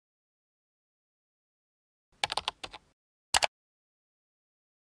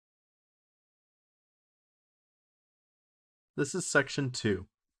This is Section 2,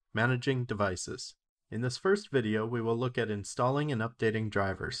 Managing Devices. In this first video, we will look at installing and updating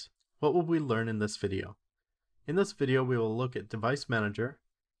drivers. What will we learn in this video? In this video, we will look at Device Manager,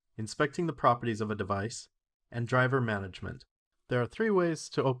 inspecting the properties of a device, and driver management. There are three ways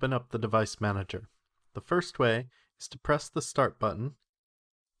to open up the Device Manager. The first way is to press the Start button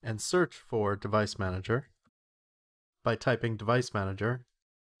and search for Device Manager by typing Device Manager.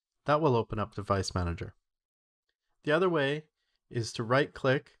 That will open up Device Manager. The other way is to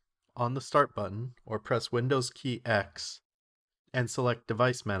right-click on the Start button or press Windows key X and select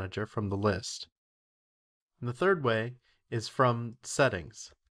Device Manager from the list. And the third way is from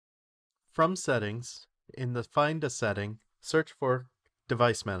Settings. From Settings, in the Find a Setting, search for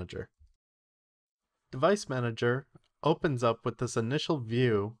Device Manager. Device Manager opens up with this initial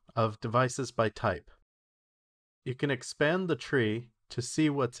view of devices by type. You can expand the tree to see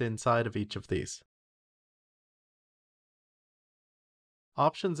what's inside of each of these.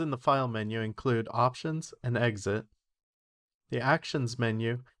 Options in the File menu include Options and Exit. The Actions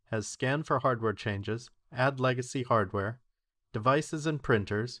menu has Scan for hardware changes, Add legacy hardware, Devices and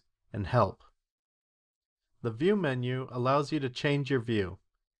printers, and Help. The View menu allows you to change your view.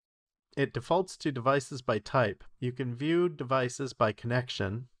 It defaults to devices by type. You can view devices by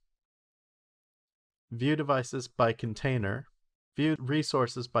connection, view devices by container, view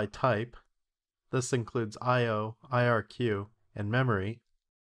resources by type. This includes I/O, IRQ, and memory.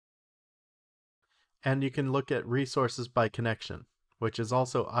 And you can look at resources by connection, which is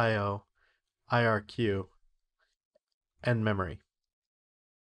also I/O, IRQ, and memory.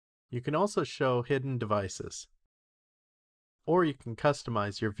 You can also show hidden devices, or you can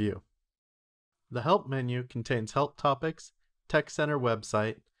customize your view. The Help menu contains help topics, Tech Center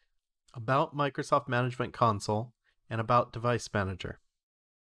website, About Microsoft Management Console, and About Device Manager.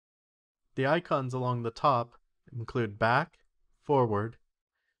 The icons along the top include Back, Forward,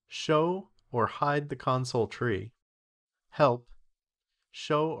 Show or Hide the console tree, Help,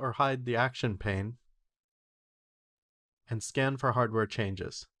 Show or Hide the action pane, and Scan for hardware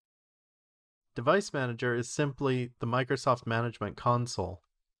changes. Device Manager is simply the Microsoft Management Console.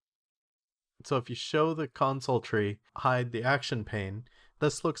 So if you show the console tree, hide the action pane,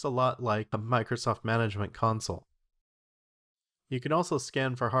 this looks a lot like a Microsoft Management Console. You can also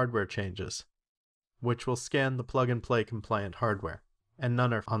scan for hardware changes, which will scan the plug-and-play compliant hardware, and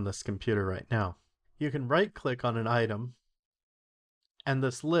none are on this computer right now. You can right-click on an item, and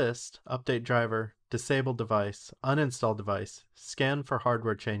this list, Update Driver, Disable Device, Uninstall Device, Scan for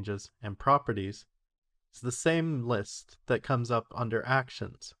Hardware Changes, and Properties, is the same list that comes up under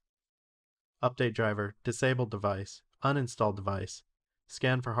Actions. Update Driver, Disable Device, Uninstall Device,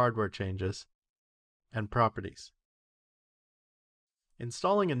 Scan for Hardware Changes, and Properties.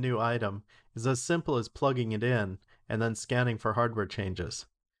 Installing a new item is as simple as plugging it in and then scanning for hardware changes,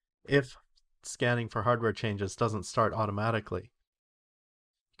 if scanning for hardware changes doesn't start automatically.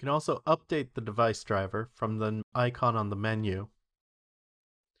 You can also update the device driver from the icon on the menu,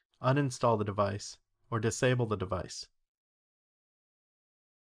 uninstall the device, or disable the device.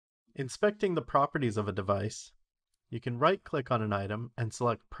 Inspecting the properties of a device, you can right-click on an item and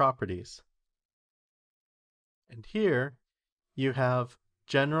select Properties. And here you have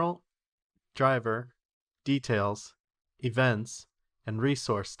General, Driver, Details, Events, and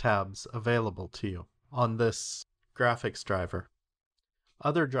Resource tabs available to you on this graphics driver.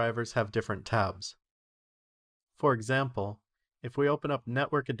 Other drivers have different tabs. For example, if we open up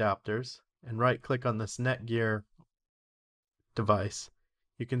Network Adapters and right-click on this Netgear device,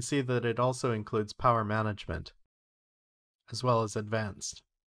 you can see that it also includes Power Management, as well as Advanced.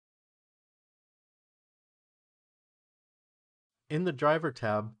 In the Driver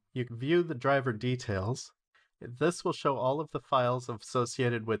tab, you can view the driver details. This will show all of the files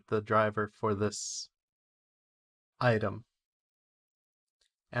associated with the driver for this item,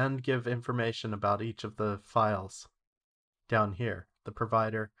 and give information about each of the files down here: the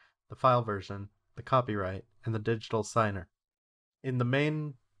provider, the file version, the copyright, and the digital signer. In the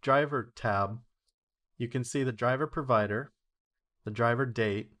main driver tab, you can see the driver provider, the driver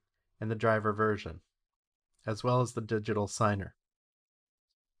date, and the driver version, as well as the digital signer.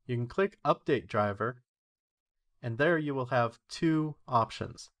 You can click Update Driver, and there you will have two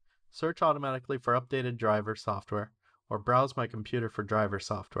options: search automatically for updated driver software, or browse my computer for driver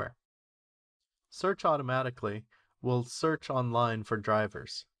software. Search automatically will search online for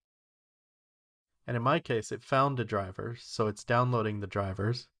drivers. And in my case, it found a driver, so it's downloading the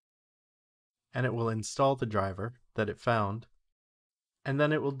drivers, and it will install the driver that it found, and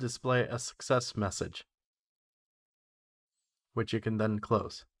then it will display a success message, which you can then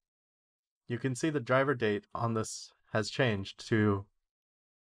close. You can see the driver date on this has changed to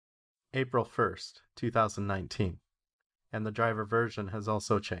April 1st, 2019, and the driver version has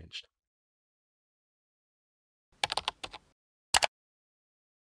also changed.